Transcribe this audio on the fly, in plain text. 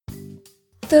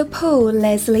The Paul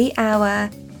Leslie Hour,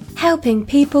 helping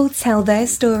people tell their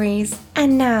stories.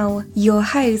 And now, your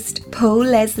host, Paul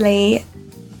Leslie.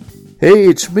 Hey,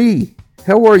 it's me.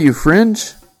 How are you,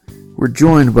 friends? We're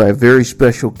joined by a very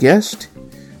special guest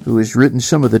who has written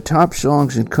some of the top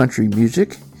songs in country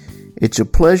music. It's a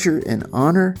pleasure and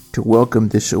honor to welcome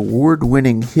this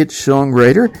award-winning hit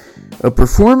songwriter, a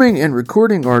performing and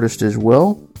recording artist as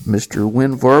well, Mr.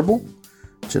 Wynn Varble.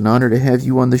 It's an honor to have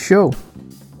you on the show.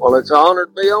 Well, it's an honor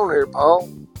to be on here, Paul.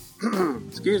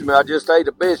 Excuse me, I just ate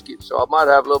a biscuit, so I might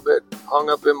have a little bit hung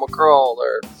up in my crawl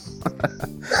there.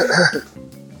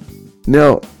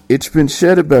 Now, it's been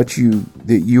said about you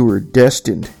that you were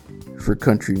destined for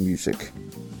country music.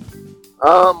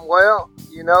 Well,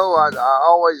 you know, I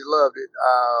always loved it.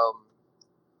 I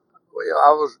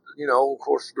was, of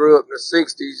course, grew up in the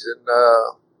 60s, and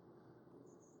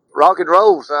rock and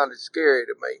roll sounded scary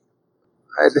to me.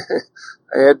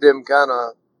 I had them kind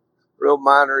of real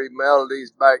minory melodies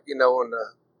back, and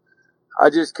I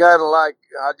just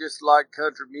like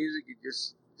country music. It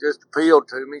just appealed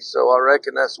to me, so I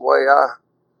reckon that's the way I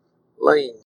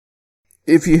lean.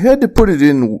 If you had to put it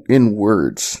in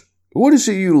words, what is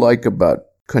it you like about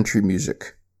country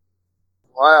music?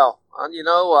 Wow, I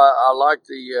like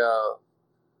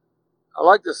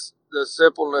the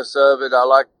simpleness of it. I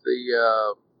like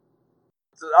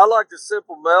the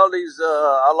simple melodies.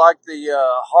 I like the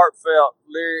heartfelt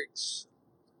lyrics.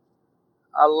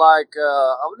 I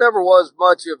never was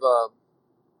much of a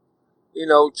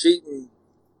cheating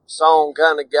song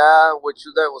kind of guy, which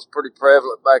that was pretty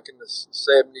prevalent back in the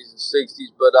 70s and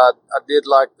 60s, but I did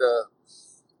like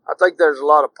I think there's a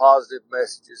lot of positive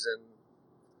messages in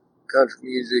country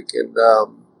music, and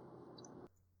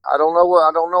I don't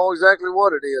know exactly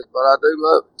what it is, but I do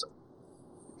love it.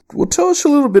 Well, tell us a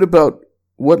little bit about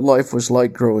what life was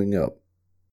like growing up.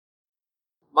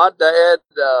 My dad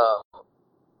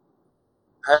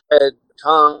had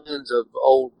tons of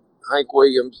old Hank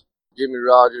Williams, Jimmy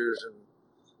Rogers, and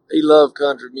he loved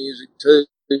country music too.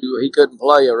 He couldn't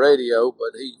play a radio,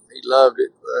 but he loved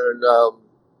it. And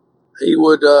he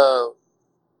would, of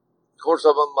course,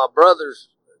 my brothers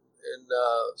and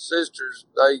sisters,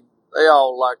 they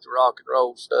all liked the rock and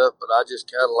roll stuff, but I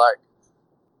just kind of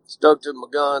stuck to my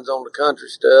guns on the country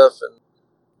stuff. And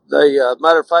they,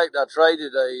 matter of fact, I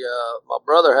traded my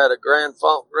brother had a Grand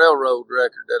Funk Railroad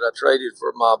record that I traded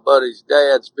for my buddy's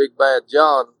dad's Big Bad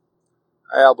John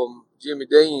album, Jimmy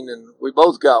Dean, and we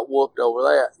both got whooped over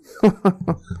that.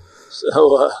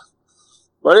 So,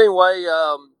 but anyway,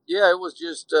 it was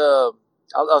just,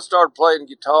 I started playing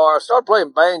guitar. I started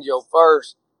playing banjo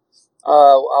first.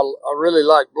 I really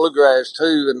liked bluegrass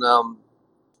too, and,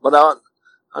 but I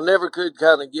never could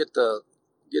kind of get the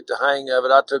hang of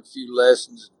it. I took a few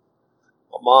lessons.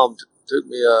 My mom took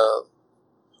me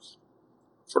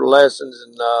for lessons,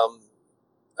 and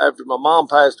after my mom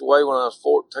passed away when I was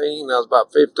 14, I was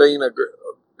about 15. I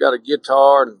got a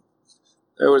guitar, and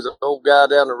there was an old guy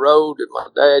down the road that my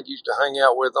dad used to hang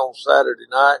out with on Saturday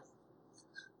night.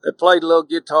 They played a little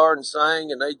guitar and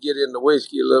sang, and they'd get into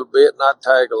whiskey a little bit, and I'd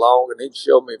tag along, and he'd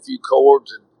show me a few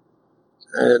chords,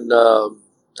 and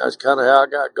that's kind of how I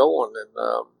got going. And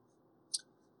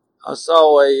I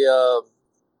saw a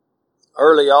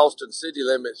early Austin City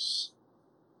Limits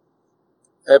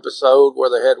episode where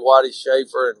they had Whitey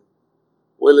Schaefer and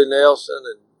Willie Nelson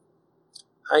and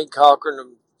Hank Cochran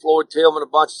and Floyd Tillman, a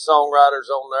bunch of songwriters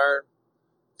on there,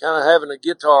 kind of having a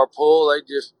guitar pull. They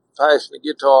just passing the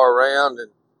guitar around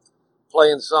and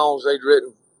playing songs they'd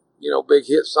written, big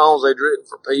hit songs they'd written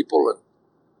for people, and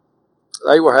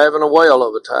they were having a whale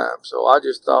of a time. So I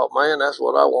just thought, man, that's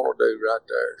what I want to do right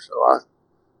there. So I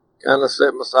kind of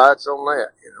set my sights on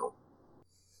that,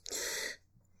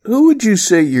 Who would you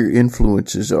say your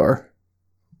influences are?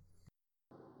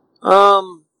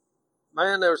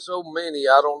 Man, there's so many.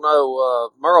 I don't know.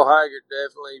 Merle Haggard,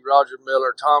 definitely. Roger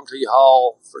Miller, Tom T.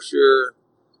 Hall, for sure.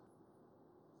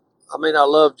 I mean, I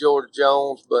love George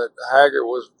Jones, but Haggard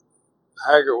was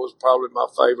probably my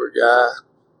favorite guy.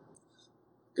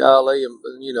 Golly, and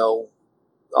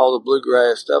all the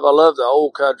bluegrass stuff. I love the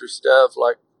old country stuff,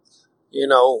 like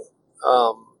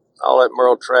all that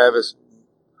Merle Travis,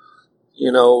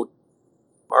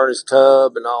 Ernest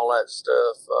Tubb, and all that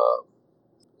stuff.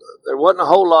 There wasn't a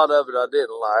whole lot of it I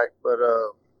didn't like, but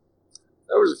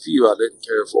there was a few I didn't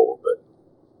care for.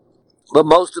 But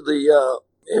most of the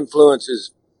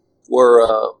influences were,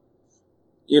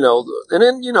 and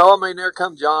then, there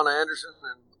come John Anderson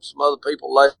and some other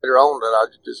people later on that I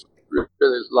just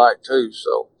really liked too.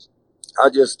 So I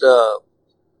just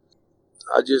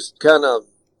kind of,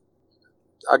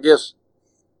 I guess,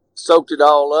 soaked it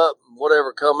all up, and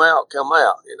whatever come out.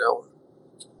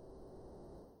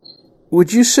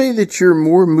 Would you say that you're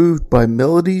more moved by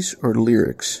melodies or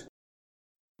lyrics?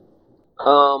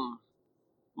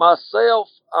 Myself,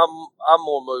 I'm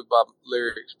more moved by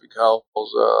lyrics because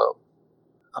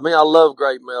I love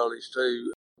great melodies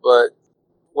too, but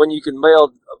when you can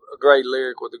meld a great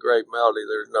lyric with a great melody,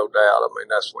 there's no doubt. I mean,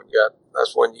 that's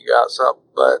when you got something.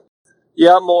 But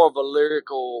yeah, I'm more of a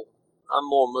lyrical. I'm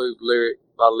more moved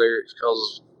by lyrics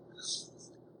because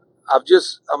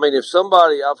if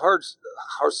somebody, I've heard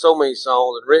so many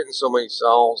songs and written so many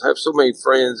songs, have so many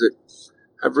friends that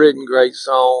have written great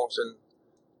songs, and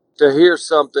to hear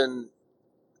something,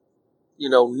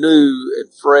 new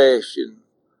and fresh, and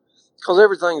because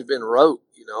everything's been wrote,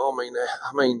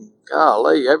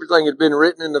 golly, everything had been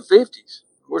written in the 50s.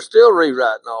 We're still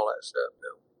rewriting all that stuff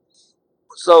now.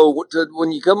 So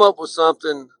when you come up with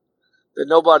something that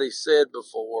nobody said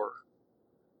before,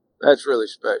 that's really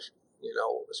special,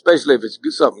 especially if it's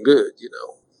something good,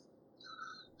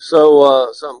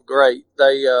 So something great.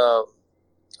 I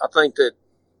think that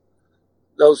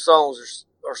those songs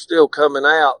are still coming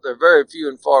out. They're very few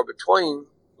and far between,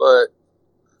 but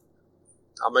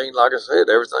like I said,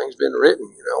 everything's been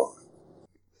written.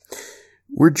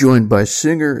 We're joined by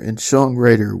singer and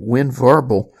songwriter Wynn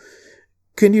Varble.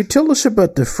 Can you tell us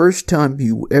about the first time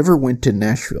you ever went to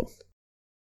Nashville?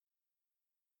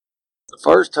 The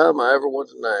first time I ever went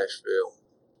to Nashville,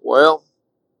 well,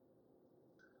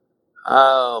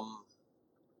 I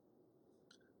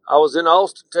was in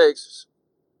Austin, Texas,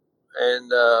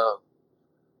 and I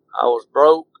was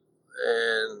broke,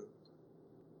 and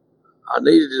I'd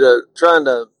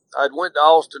went to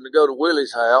Austin to go to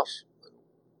Willie's house,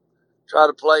 try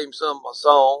to play him some of my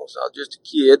songs. I was just a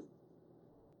kid.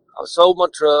 I sold my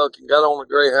truck and got on a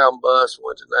Greyhound bus and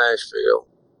went to Nashville.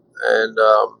 And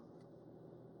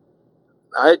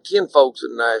I had kinfolks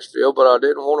in Nashville, but I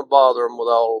didn't want to bother them with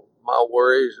all my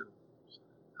worries. And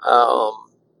I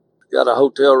got a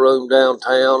hotel room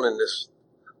downtown in this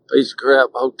piece of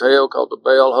crap hotel called the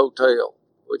Bell Hotel,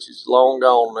 which is long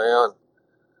gone now. And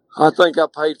I think I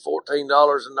paid $14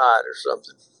 a night or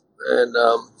something. And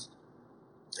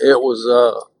it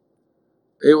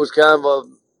was kind of a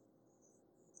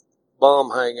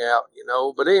bum hangout,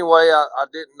 But anyway, I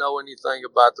didn't know anything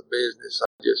about the business. I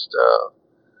just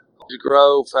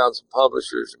found some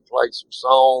publishers and played some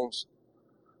songs.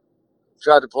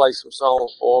 Tried to play some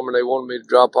songs for them, and they wanted me to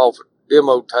drop off a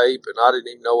demo tape, and I didn't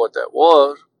even know what that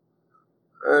was.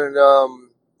 And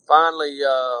finally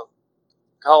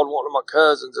called one of my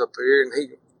cousins up here, and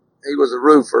he was a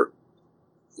roofer.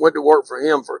 Went to work for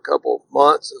him for a couple of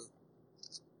months,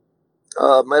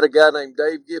 and met a guy named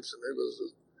Dave Gibson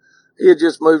he had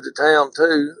just moved to town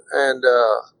too, and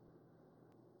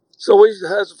so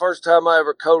that's the first time I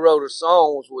ever co-wrote a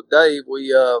song was with Dave.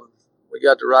 We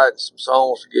got to write some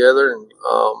songs together and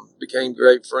became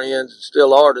great friends, and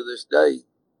still are to this day.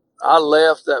 I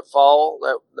left that fall,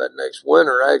 that next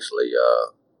winter actually.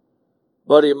 A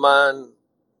buddy of mine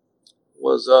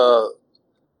was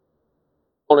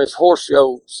on his horse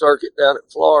show circuit down in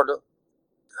Florida,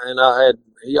 and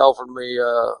he offered me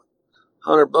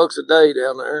 $100 a day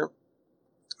down there.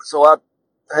 So I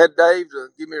had Dave to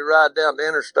give me a ride down the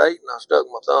interstate, and I stuck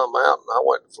my thumb out, and I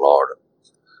went to Florida,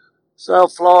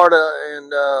 South Florida,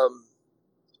 and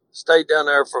stayed down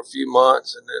there for a few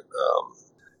months, and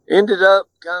then ended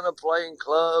up kind of playing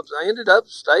clubs. I ended up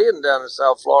staying down in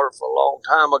South Florida for a long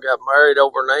time. I got married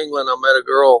over in England. I met a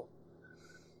girl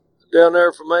down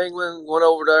there from England, went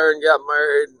over there and got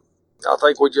married. I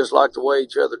think we just liked the way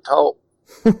each other talked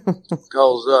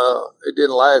because it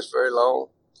didn't last very long.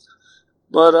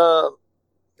 But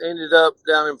ended up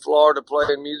down in Florida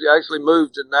playing music. I actually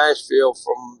moved to Nashville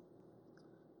from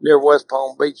near West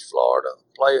Palm Beach, Florida.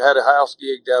 Had a house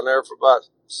gig down there for about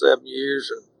 7 years,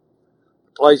 and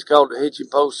a place called the Hitching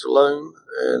Post Saloon,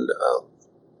 and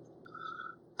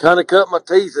kind of cut my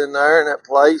teeth in there in that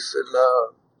place, and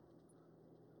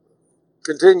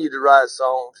continued to write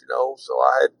songs, So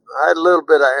I had a little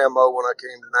bit of ammo when I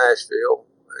came to Nashville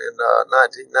in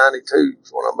 1992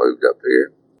 when I moved up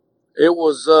here. It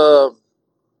was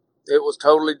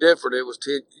totally different. It was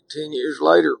 10 years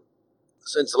later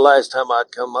since the last time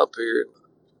I'd come up here.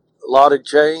 A lot had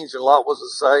changed, and a lot was the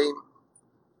same.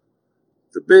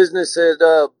 The business had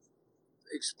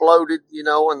exploded, in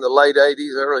the late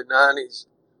 80s, early 90s.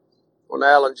 When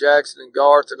Alan Jackson and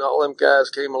Garth and all them guys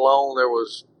came along, there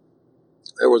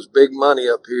was big money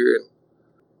up here. And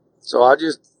so I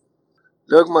just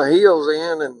dug my heels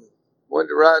in and went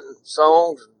to writing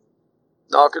songs and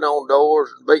knocking on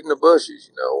doors and beating the bushes,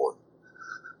 And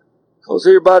I was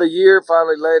here about a year,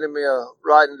 finally landed me a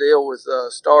writing deal with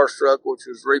Starstruck, which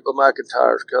was Reba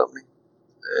McEntire's company.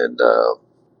 And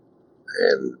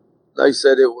they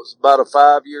said it was about a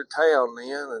 5-year town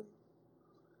then, and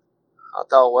I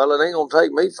thought, well, it ain't going to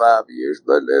take me 5 years,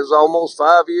 but it was almost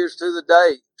 5 years to the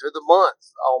day, to the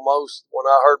month, almost, when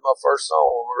I heard my first song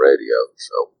on the radio.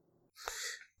 So,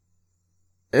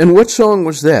 And what song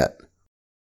was that?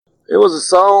 it was a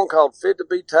song called Fit to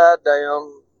Be Tied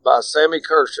Down by Sammy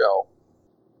Kershaw.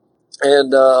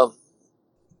 And there's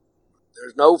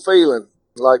no feeling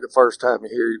like the first time you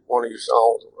hear one of your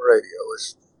songs on the radio.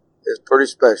 It's pretty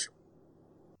special.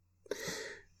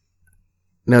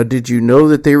 Now, did you know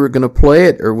that they were going to play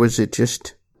it, or was it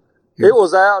just... It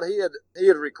was out. He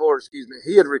had recorded,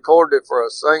 he had recorded it for a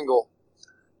single,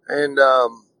 and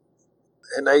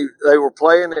they were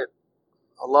playing it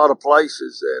a lot of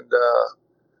places, and the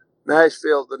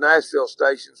Nashville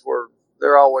stations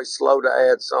they're always slow to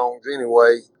add songs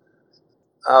anyway.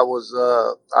 I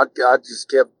just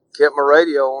kept my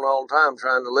radio on all the time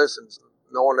trying to listen,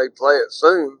 knowing they'd play it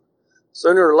sooner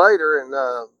or later,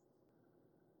 and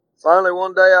finally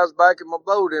one day I was back in my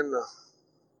boat in the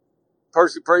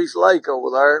Percy Priest Lake over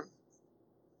there,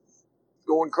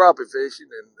 going crappie fishing,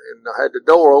 and I had the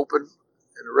door open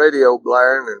and the radio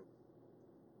blaring,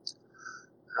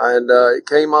 and it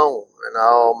came on, and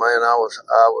oh man, I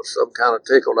was some kind of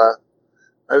tickled.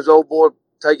 There was an old boy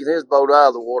taking his boat out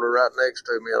of the water right next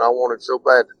to me, and I wanted so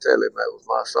bad to tell him that was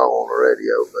my song on the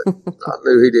radio, but I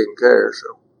knew he didn't care.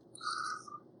 So,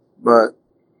 but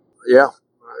yeah,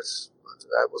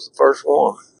 that was the first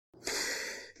one.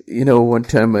 You know, one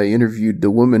time I interviewed the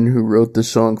woman who wrote the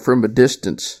song From a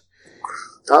Distance.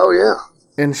 Oh, yeah.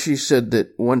 And she said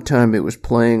that one time it was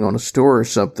playing on a store or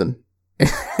something,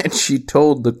 and she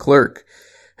told the clerk,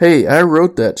 "Hey, I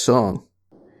wrote that song."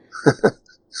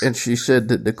 And she said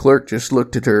that the clerk just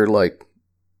looked at her like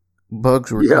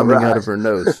bugs were coming out of her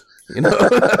nose. You know?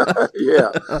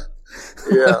 Yeah.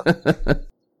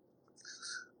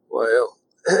 Well,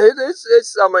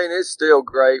 it's still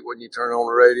great when you turn on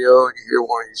the radio and you hear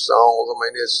one of your songs. I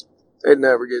mean, it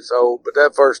never gets old, but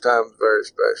that first time is very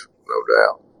special, no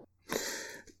doubt.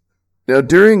 Now,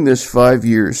 during this 5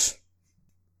 years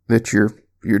that you're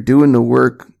doing the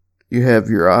work, you have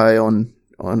your eye on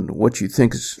what you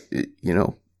think is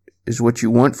what you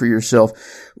want for yourself.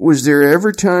 Was there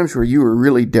ever times where you were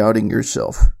really doubting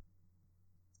yourself?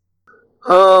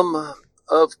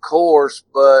 Of course,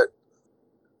 but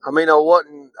I mean, I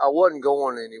wasn't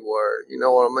going anywhere. You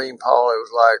know what I mean, Paul? It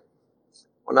was like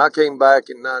when I came back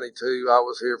in '92, I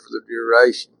was here for the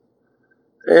duration.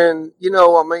 And, you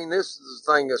know, I mean, this is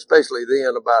the thing, especially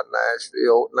then, about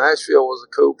Nashville. Nashville was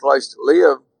a cool place to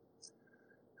live.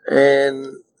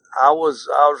 And I was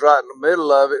right in the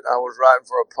middle of it. I was writing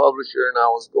for a publisher, and I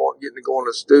was getting to go in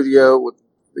the studio with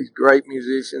these great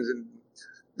musicians and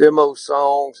demo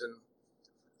songs. And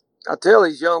I tell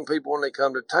these young people when they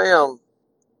come to town,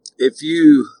 if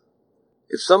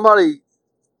somebody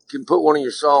can put one of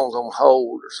your songs on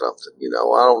hold or something, you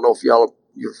know, I don't know if you're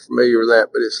familiar with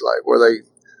that, but it's like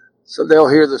so they'll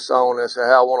hear the song and they say,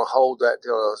 hey, I want to hold that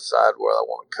till I decide whether I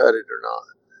want to cut it or not.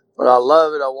 But I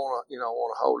love it. I want to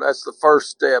hold. That's the first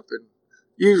step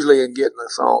usually in getting a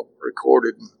song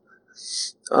recorded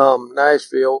in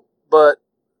Nashville. But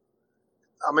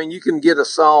I mean, you can get a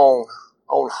song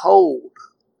on hold,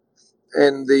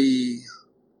 and the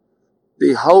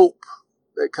hope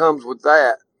that comes with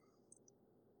that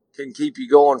can keep you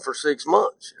going for 6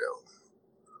 months, you know.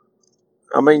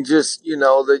 I mean, just, you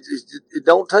know, it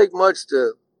don't take much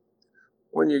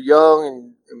when you're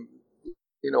young and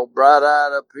you know,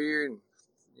 bright-eyed up here, and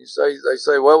they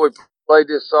say, well, we played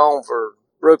this song for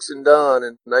Brooks and Dunn,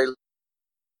 and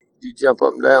you jump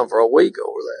up and down for a week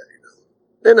over that, you know.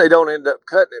 Then they don't end up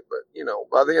cutting it, but, you know,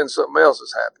 by then something else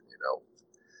has happened, you know.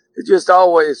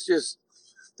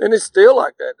 And it's still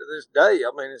like that to this day.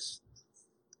 I mean, it's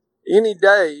any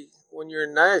day when you're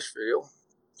in Nashville,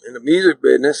 in the music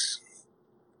business,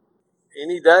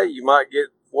 any day you might get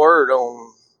word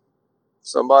on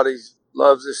somebody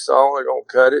loves this song, they're going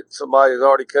to cut it. Somebody has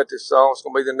already cut this song, it's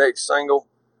going to be the next single.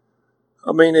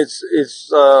 I mean, it's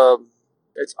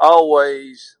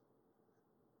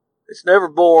never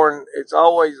boring. There's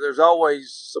always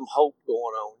some hope going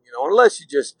on, you know, unless you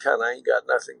just kind of ain't got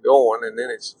nothing going, and then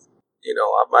it's, you know,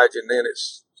 I imagine then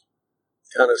it's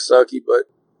kind of sucky, but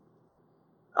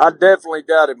I definitely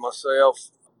doubted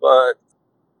myself. But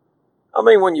I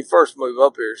mean, when you first move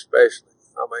up here, especially,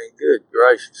 I mean, good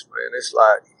gracious, man, it's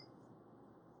like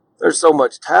there's so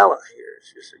much talent here.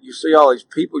 It's just, you see all these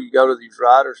people, you go to these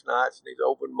writers' nights and these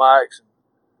open mics, and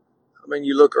I mean,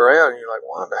 you look around and you're like,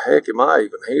 why the heck am I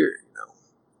even here, you know?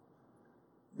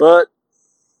 But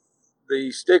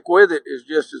the stick with it is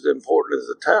just as important as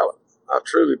the talent. I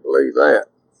truly believe that.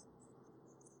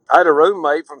 I had a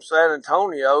roommate from San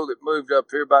Antonio that moved up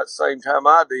here about the same time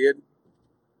I did.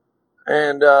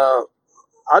 And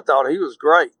I thought he was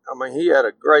great. I mean, he had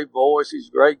a great voice. He's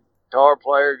a great guitar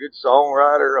player, good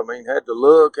songwriter. I mean, had the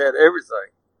look, had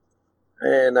everything.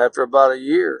 And after about a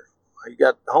year, he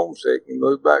got homesick and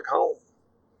moved back home.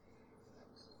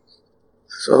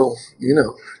 So, you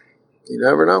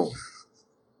never know.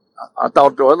 I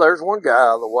thought, well, there's one guy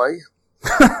out of the way.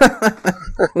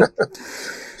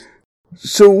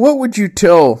 So what would you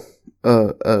tell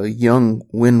a young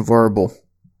Wynn Varble?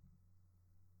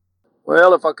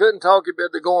 Well, if I couldn't talk him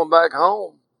into going back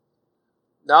home,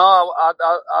 no,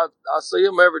 I see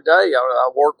him every day. I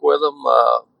work with him.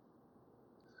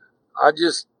 I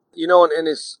just, and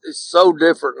it's so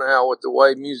different now with the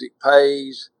way music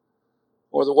pays,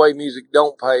 or the way music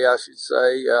don't pay, I should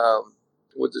say,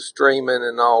 with the streaming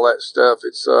and all that stuff.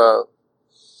 It's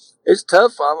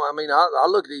tough. I mean, I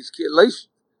look at these kids. At least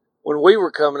when we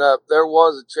were coming up, there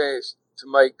was a chance to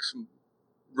make some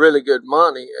really good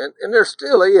money, and there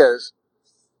still is.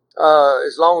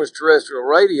 As long as terrestrial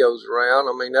radio's around.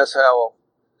 I mean, that's how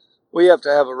we have to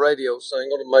have a radio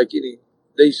single to make any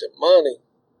decent money.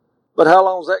 But how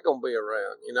long is that going to be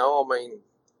around? I mean,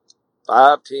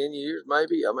 5, 10 years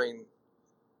maybe. I mean,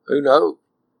 who knows?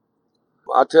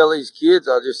 I tell these kids,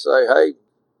 I just say, hey,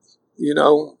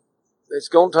 it's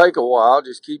going to take a while.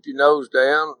 Just keep your nose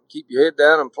down, keep your head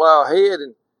down, and plow ahead.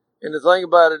 And the thing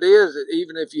about it is that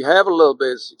even if you have a little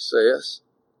bit of success,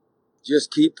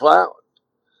 just keep plowing.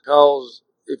 Because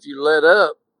if you let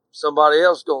up, somebody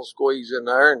else is going to squeeze in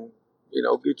there and,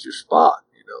 get your spot.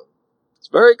 It's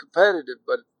very competitive,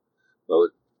 but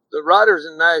the writers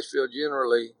in Nashville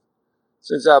generally,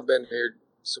 since I've been here,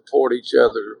 support each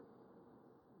other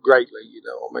greatly.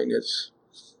 I mean,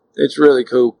 it's really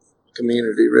cool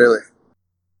community, really.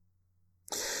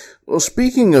 Well,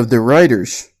 speaking of the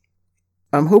writers,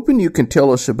 I'm hoping you can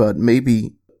tell us about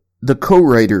maybe the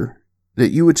co-writer that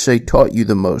you would say taught you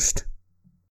the most.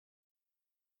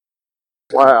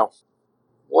 Wow.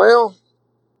 Well,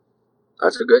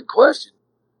 that's a good question.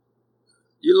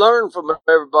 You learn from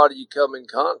everybody you come in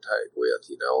contact with,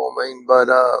 but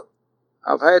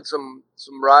I've had some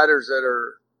writers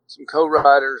some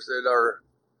co-writers that are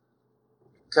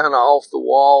kind of off the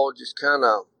wall, just kind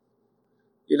of,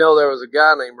 there was a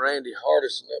guy named Randy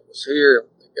Hardison that was here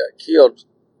that got killed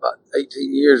about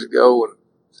 18 years ago, and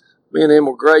me and him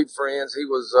were great friends. He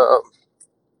was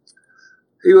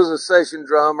a session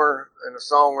drummer and a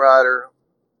songwriter,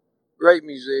 great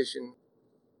musician,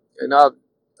 and I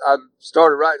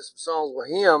started writing some songs with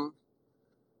him,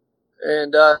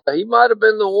 and he might have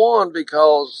been the one,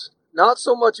 because not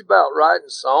so much about writing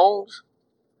songs,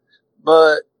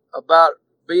 but about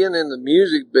being in the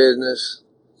music business.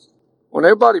 When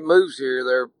everybody moves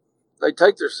here, they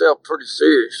take themselves pretty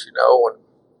serious,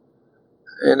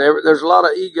 and there's a lot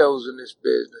of egos in this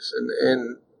business,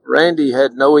 and Randy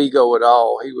had no ego at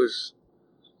all. He was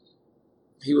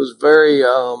very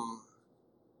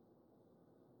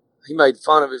he made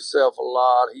fun of himself a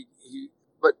lot.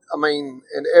 But I mean,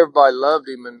 and everybody loved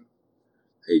him, and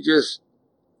he just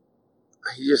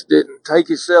didn't take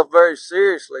himself very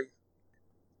seriously.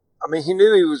 I mean, he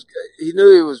knew he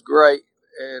was great,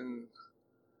 and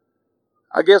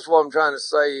I guess what I'm trying to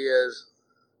say is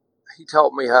he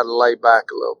taught me how to lay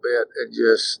back a little bit and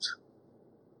just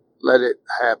let it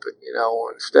happen,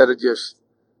 instead of just,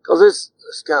 because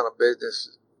this kind of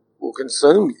business will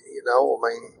consume you, I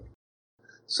mean.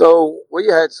 So we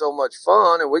had so much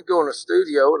fun, and we'd go in the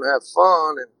studio and have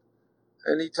fun,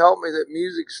 and he taught me that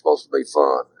music's supposed to be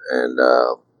fun, and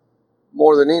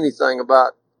more than anything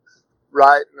about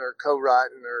writing or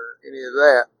co-writing or any of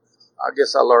that, I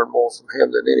guess I learned more from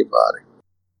him than anybody.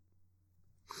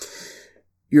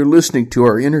 You're listening to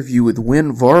our interview with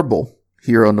Wynn Varble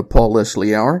here on the Paul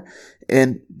Leslie Hour.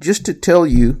 And just to tell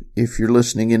you, if you're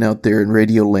listening in out there in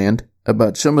Radio Land,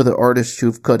 about some of the artists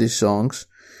who've cut his songs,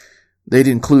 they'd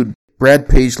include Brad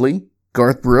Paisley,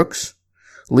 Garth Brooks,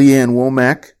 Leanne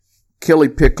Womack, Kelly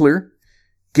Pickler,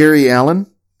 Gary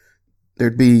Allen.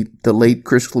 There'd be the late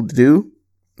Crystal Dew.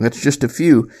 That's just a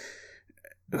few.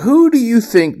 Who do you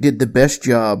think did the best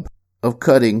job of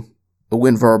cutting a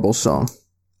Wynn Varble song?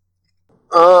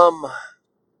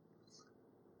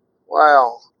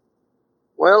 Wow.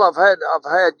 Well, I've had,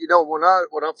 when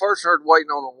I first heard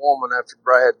Waiting on a Woman after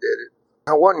Brad did it,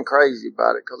 I wasn't crazy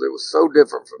about it because it was so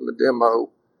different from the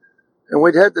demo. And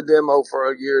we'd had the demo for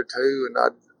a year or two, and I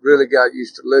really got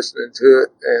used to listening to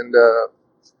it. And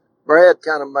Brad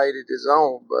kind of made it his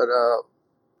own, but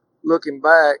looking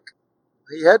back,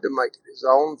 he had to make it his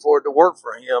own for it to work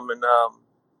for him. And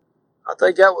I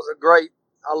think that was a great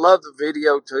I love the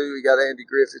video too. He got Andy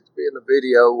Griffith to be in the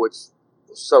video, which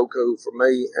was so cool for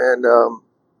me. And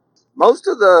most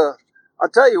of I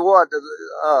tell you what,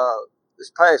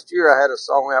 this past year I had a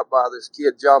song out by this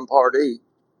kid John Pardee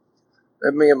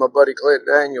that me and my buddy Clint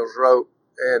Daniels wrote,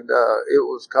 and it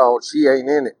was called "She Ain't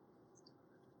In It."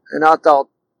 And I thought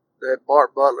that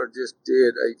Bart Butler just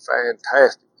did a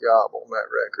fantastic job on that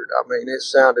record. I mean, it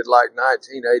sounded like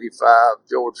 1985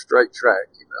 George Strait track,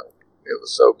 you know. It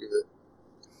was so good.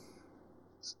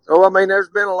 So, I mean, there's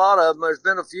been a lot of them. There's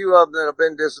been a few of them that I've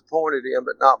been disappointed in,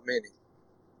 but not many.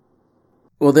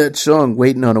 Well, that song,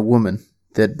 Waiting on a Woman,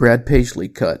 that Brad Paisley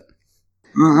cut.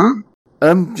 Mm-hmm.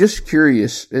 I'm just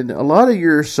curious, and a lot of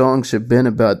your songs have been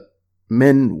about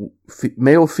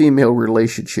male-female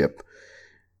relationship.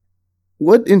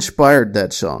 What inspired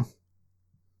that song?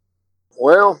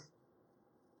 Well,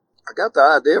 I got the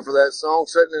idea for that song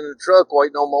sitting in the truck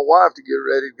waiting on my wife to get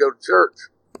ready to go to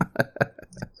church.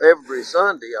 Every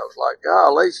Sunday, I was like,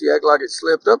 golly, she acted like it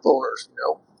slipped up on her, you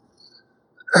know.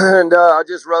 And I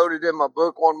just wrote it in my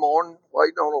book one morning,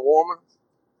 Waiting on a Woman.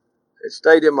 It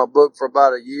stayed in my book for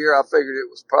about a year. I figured it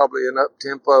was probably an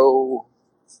up-tempo,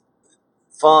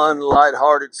 fun,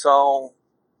 lighthearted song.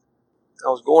 I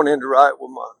was going in to write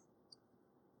with my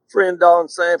friend Don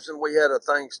Sampson. We had a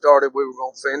thing started we were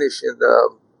going to finish, and I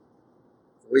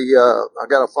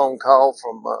got a phone call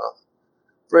from a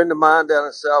friend of mine down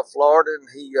in South Florida, and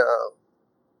he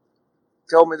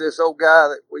told me this old guy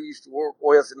that we used to work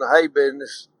with in the hay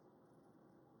business,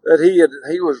 that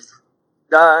he was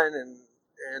dying, and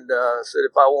said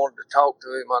if I wanted to talk to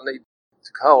him, I need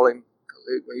to call him, because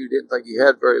he didn't think he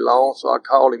had very long. So I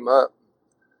called him up.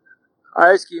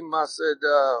 I asked him, I said,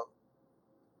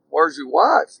 where's your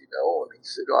wife, you know? And he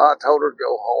said, well, I told her to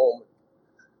go home.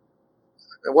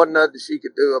 There wasn't nothing she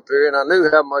could do up here, and I knew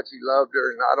how much he loved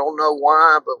her, and I don't know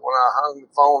why, but when I hung the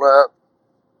phone up,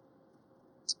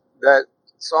 that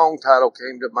song title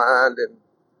came to mind, and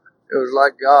it was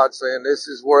like God saying, this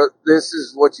is what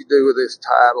you do with this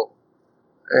title.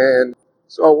 And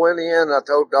so I went in, I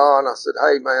told Don, I said,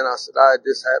 hey man, I said,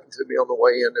 this happened to me on the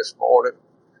way in this morning.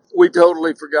 We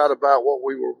totally forgot about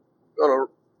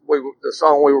the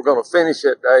song we were going to finish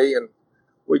that day, and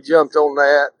we jumped on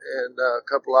that, and a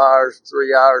couple hours,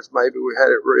 3 hours maybe, we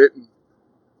had it written.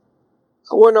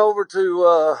 I went over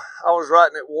to, I was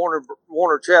writing at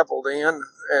Warner Chapel then,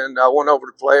 and I went over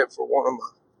to play it for one of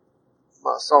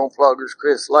my song pluggers,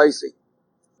 Chris Lacey,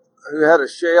 who had a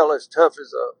shell as tough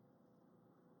as a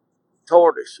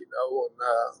tortoise, you know, and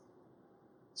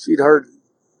she'd heard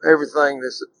everything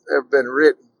that's ever been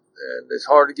written, and it's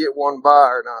hard to get one by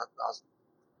her. And I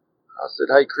said,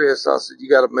 hey, Chris, I said, you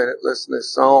got a minute, listen to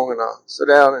this song. And I sat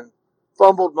down and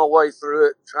fumbled my way through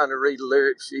it, trying to read the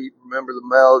lyric sheet, remember the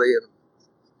melody.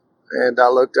 And I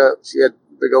looked up, she had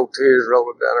big old tears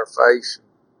rolling down her face.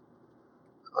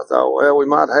 I thought, well, we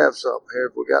might have something here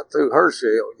if we got through her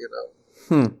shell, you know.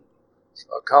 So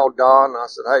I called Don, and I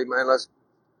said, hey, man, let's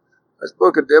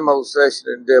book a demo session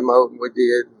and demo, and we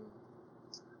did.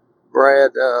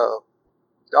 Brad,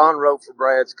 Don wrote for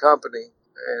Brad's company,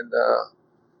 and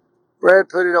Brad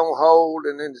put it on hold,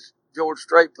 and then George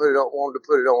Strait wanted to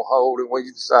put it on hold, and we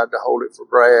decided to hold it for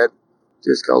Brad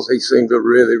just because he seemed to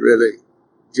really, really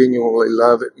genuinely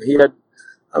love it. And he had,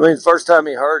 I mean, the first time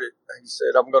he heard it, he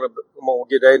said, I'm gonna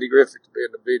get Andy Griffith to be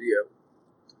in the video.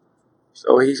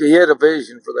 So he had a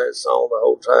vision for that song the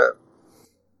whole time.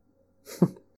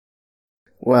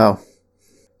 Wow.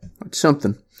 That's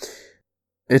something.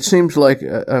 It seems like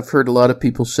I've heard a lot of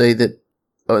people say that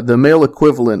the male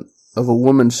equivalent of a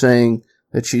woman saying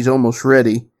that she's almost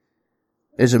ready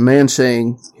is a man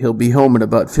saying he'll be home in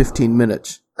about 15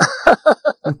 minutes.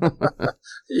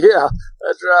 Yeah,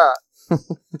 that's right.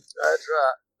 That's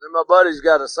right. And my buddy's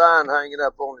got a sign hanging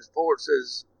up on his porch that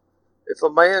says, if a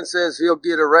man says he'll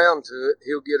get around to it,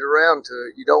 he'll get around to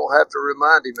it. You don't have to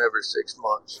remind him every 6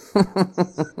 months.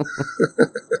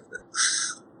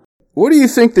 What do you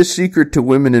think the secret to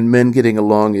women and men getting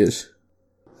along is?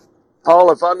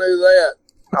 Paul, if I knew that,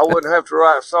 I wouldn't have to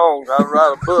write songs. I'd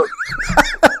write a book.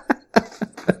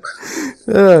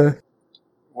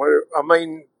 I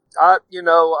mean, I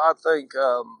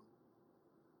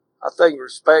think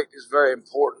respect is very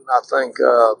important. I think,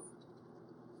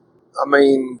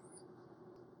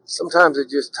 sometimes it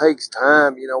just takes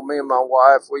time. You know, me and my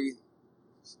wife, we've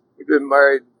been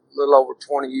married a little over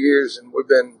 20 years, and we've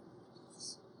been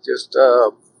just,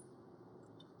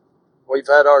 we've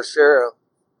had our share of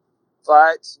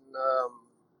fights, and I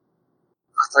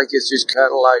think it's just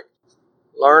kind of like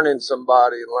learning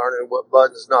somebody and learning what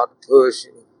buttons not to push,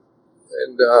 and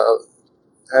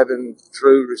having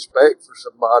true respect for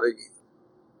somebody,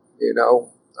 you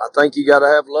know. I think you got to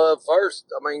have love first.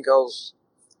 I mean, because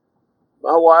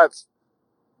my wife,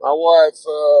 I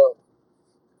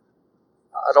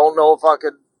don't know if I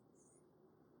could.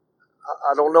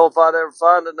 I don't know if I'd ever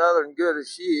find another as good as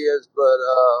she is, but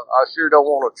I sure don't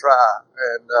want to try.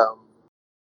 And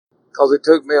because it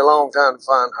took me a long time to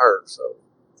find her, so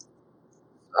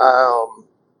I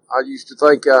used to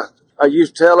think I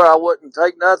used to tell her I wouldn't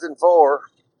take nothing for her,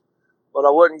 but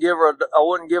I wouldn't give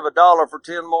a dollar for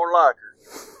 10 more like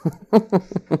her.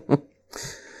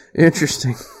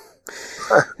 Interesting.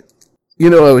 You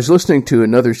know, I was listening to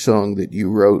another song that you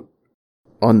wrote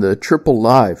on the Triple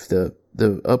Live, the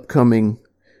upcoming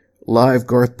live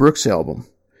Garth Brooks album,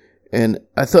 and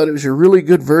I thought it was a really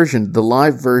good version, the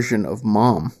live version of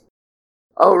Mom.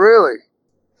 Oh, really?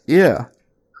 Yeah.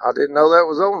 I didn't know that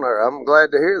was on there. I'm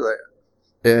glad to hear that.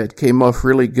 Yeah, it came off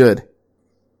really good.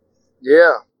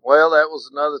 Yeah. Well, that was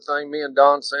another thing me and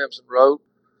Don Sampson wrote.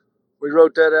 We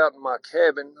wrote that out in my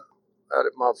cabin out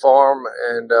at my farm,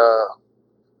 and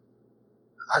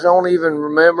I don't even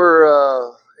remember.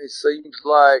 It seems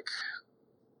like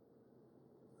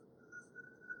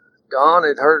Don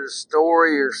had heard a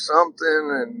story or something,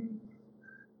 and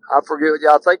I forget.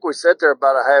 Yeah, I think we sat there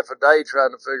about a half a day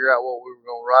trying to figure out what we were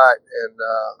going to write, and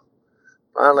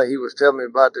finally he was telling me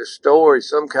about this story,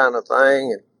 some kind of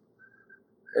thing,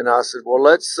 and I said, well,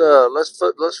 let's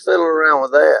fiddle around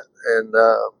with that, and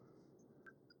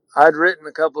I'd written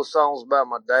a couple of songs about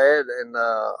my dad, and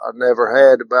I never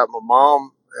had about my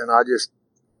mom, and I just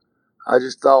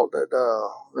thought that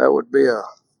that would be a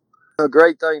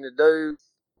great thing to do.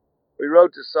 We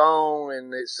wrote the song,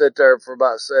 and it sat there for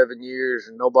about 7 years,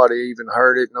 and nobody even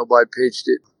heard it. Nobody pitched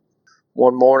it.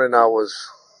 One morning, I was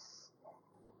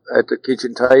at the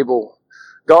kitchen table.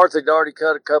 Garth had already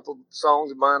cut a couple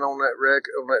songs of mine on that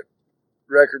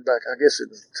record back, I guess, in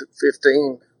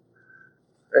 15.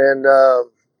 And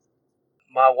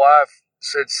my wife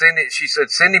said, she said,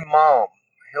 send him Mom.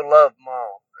 He'll love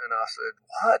Mom. And I said,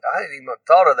 what? I hadn't even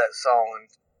thought of that song in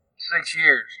 6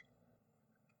 years.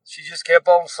 She just kept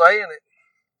on saying it.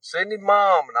 Send him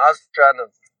Mom. And I was trying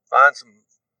to find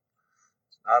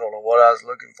I don't know what I was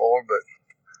looking for, but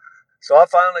so I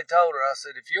finally told her, I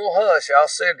said, if you'll hush, I'll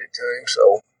send it to him.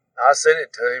 So I sent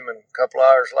it to him, and a couple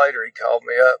hours later, he called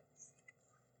me up.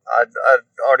 I'd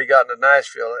already gotten to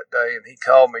Nashville that day, and he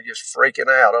called me just freaking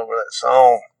out over that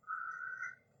song,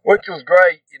 which was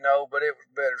great, but it was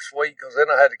bittersweet because then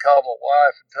I had to call my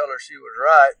wife and tell her she was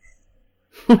right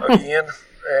again.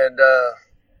 And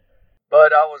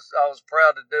but I was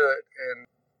proud to do it, and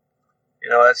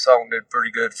that song did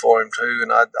pretty good for him too.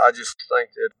 And I just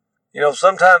think that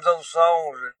sometimes those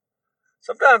songs,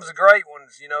 sometimes the great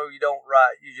ones, you don't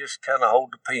write, you just kind of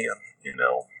hold the pen,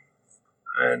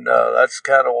 and that's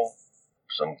kind of,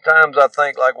 sometimes I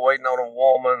think like Waiting on a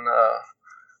Woman.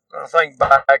 I think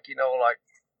back, like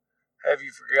Have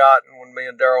You Forgotten, when me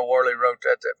and Darryl Worley wrote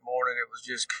that morning. It was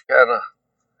just kind of,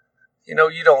 you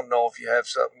don't know if you have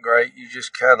something great. You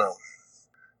just kind of,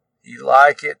 you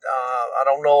like it. I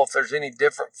don't know if there's any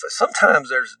different. Sometimes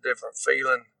there's a different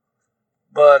feeling,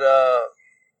 but I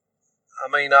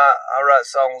mean, I write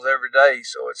songs every day,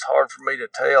 so it's hard for me to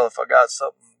tell if I got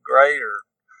something great or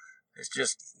it's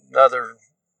just another,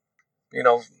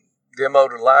 demo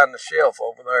to line the shelf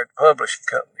over there at the publishing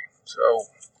company. So,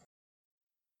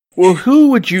 well, who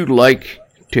would you like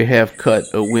to have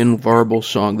cut a Wynn Varble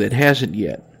song that hasn't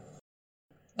yet?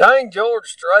 Dang George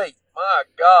Strait. My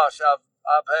gosh, I've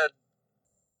had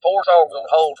 4 songs on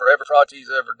hold for every project he's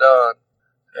ever done.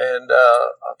 And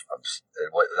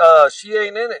She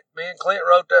Ain't In It. Me and Clint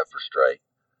wrote that for Strait.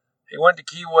 He went to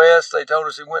Key West. They told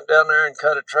us he went down there and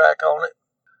cut a track on it.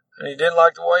 And he didn't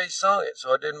like the way he sung it,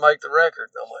 so it didn't make the record.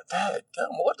 And I'm like, Dad,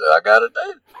 come on, what do I got to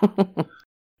do?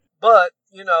 But,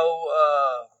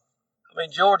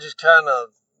 George is kind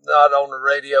of not on the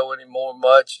radio anymore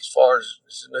much as far as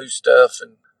his new stuff.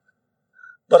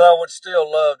 But I would still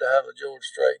love to have a George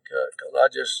Strait cut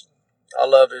because I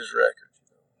love his record.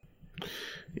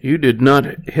 You did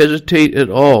not hesitate at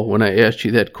all when I asked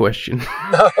you that question.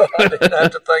 No, I didn't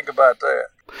have to think about that.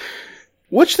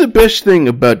 What's the best thing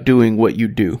about doing what you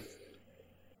do?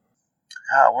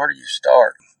 Where do you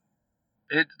start?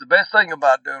 The best thing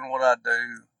about doing what I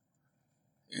do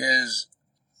is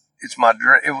it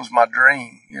was my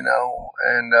dream, and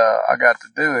I got to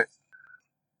do it.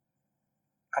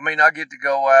 I mean, I get to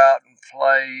go out and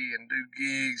play and do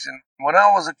gigs. And when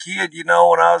I was a kid,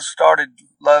 when I started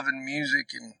loving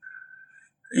music and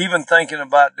even thinking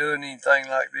about doing anything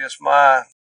like this, my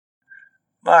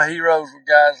heroes were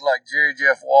guys like Jerry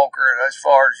Jeff Walker, and as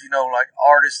far as, like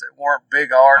artists that weren't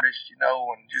big artists, and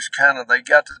just kind of, they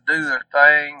got to do their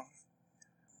thing.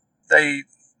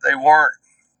 they weren't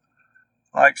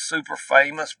like super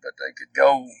famous, but they could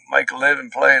go make a living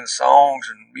playing songs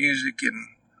and music, and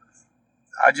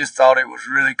I just thought it was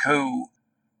really cool.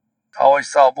 I always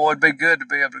thought, boy, it'd be good to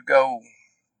be able to go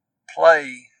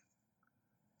play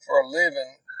for a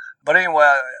living. But anyway,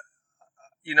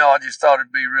 I just thought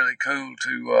it'd be really cool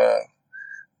to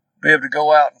be able to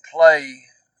go out and play,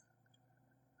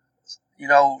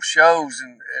 shows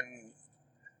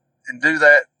and do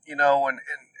that,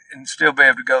 and still be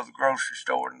able to go to the grocery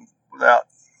store without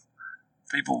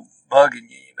people bugging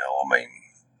you, I mean,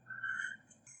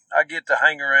 I get to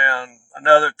hang around.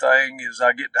 Another thing is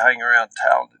I get to hang around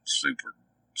talented, super,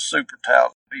 super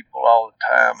talented people all the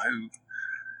time who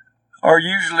are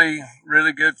usually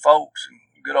really good folks and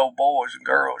good old boys and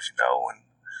girls, and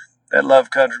that love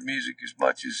country music as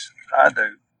much as I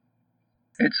do.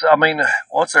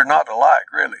 What's there not to like,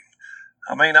 really?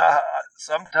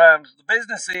 Sometimes the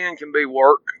business end can be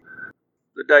work.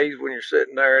 The days when you're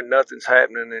sitting there and nothing's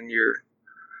happening and you're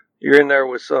in there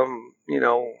with some,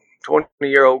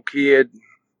 20-year-old kid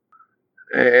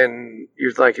and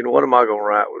you're thinking, what am I going to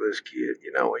write with this kid?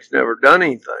 He's never done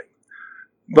anything.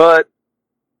 But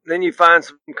then you find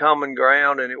some common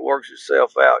ground and it works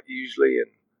itself out usually,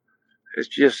 and it's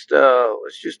just a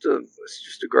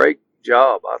great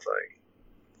job, I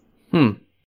think.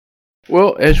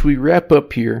 Well, as we wrap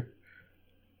up here,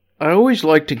 I always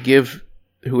like to give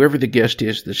whoever the guest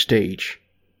is the stage.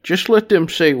 Just let them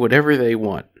say whatever they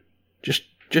want.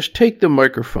 Just take the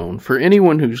microphone. For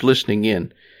anyone who's listening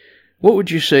in, what would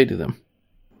you say to them?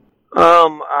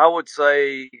 I would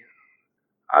say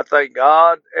I thank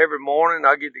God every morning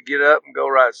I get to get up and go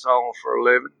write songs for a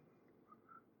living.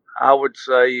 I would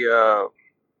say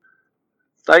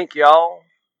thank y'all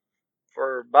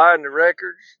for buying the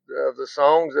records of the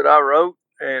songs that I wrote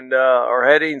and or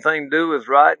had anything to do with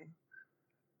writing,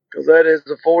 because that has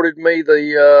afforded me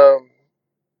the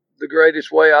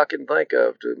greatest way I can think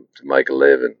of to make a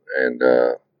living, and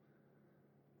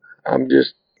I'm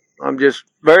just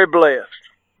very blessed.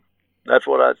 That's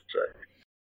what I'd say.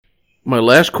 My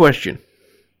last question.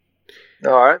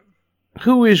 All right.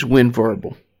 Who is Wynn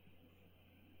Varble?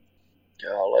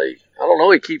 Golly, I don't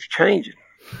know. He keeps changing.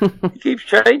 He keeps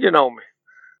changing on me.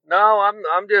 No,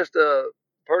 I'm just a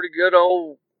pretty good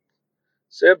old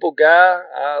simple guy.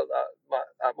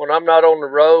 When I'm not on the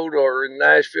road or in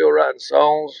Nashville writing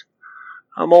songs,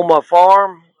 I'm on my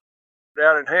farm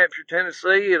down in Hampshire,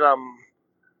 Tennessee, and I'm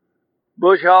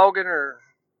bush hogging or,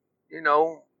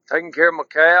 taking care of my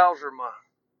cows or my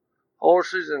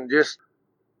horses, and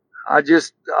I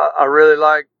really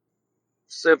like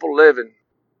simple living,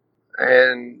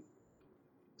 and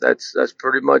that's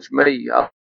pretty much me. I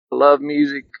love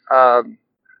music. I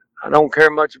don't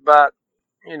care much about,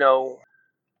 when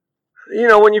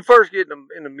you first get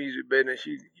in the music business,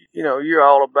 you're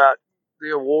all about the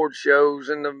award shows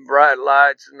and the bright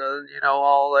lights and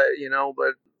all that,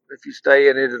 but if you stay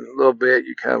in it a little bit,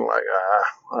 you're kind of like,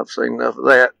 I've seen enough of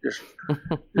that.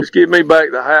 Just get me back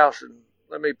to the house and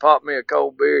let me pop me a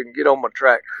cold beer and get on my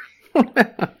tractor.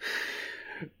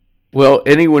 Well,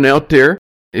 anyone out there,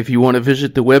 if you want to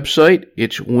visit the website,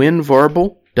 it's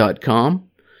wynnvarble.com,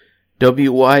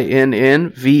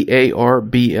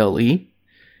 WYNNVARBLE.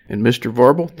 And Mr.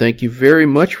 Varble, thank you very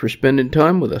much for spending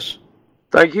time with us.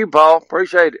 Thank you, Paul.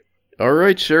 Appreciate it. All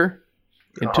right, sir.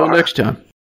 Until next time.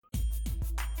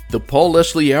 The Paul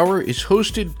Leslie Hour is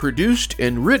hosted, produced,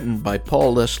 and written by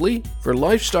Paul Leslie for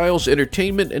Lifestyles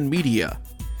Entertainment and Media.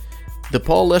 The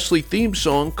Paul Leslie theme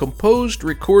song composed,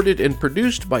 recorded, and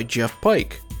produced by Jeff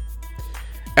Pike.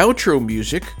 Outro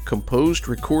music composed,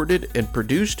 recorded, and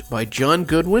produced by John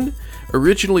Goodwin,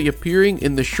 originally appearing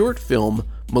in the short film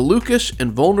Malukas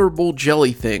and Vulnerable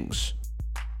Jelly Things.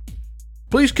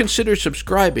 Please consider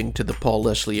subscribing to the Paul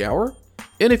Leslie Hour,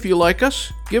 and if you like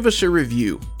us, give us a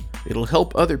review. It'll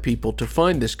help other people to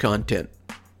find this content.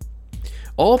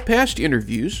 All past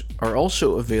interviews are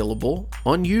also available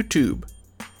on YouTube.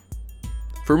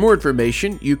 For more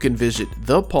information, you can visit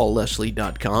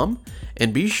thepaulleslie.com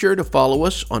and be sure to follow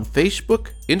us on Facebook,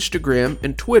 Instagram,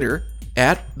 and Twitter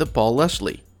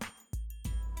 @ThePaulLeslie.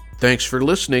 Thanks for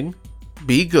listening.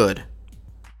 Be good.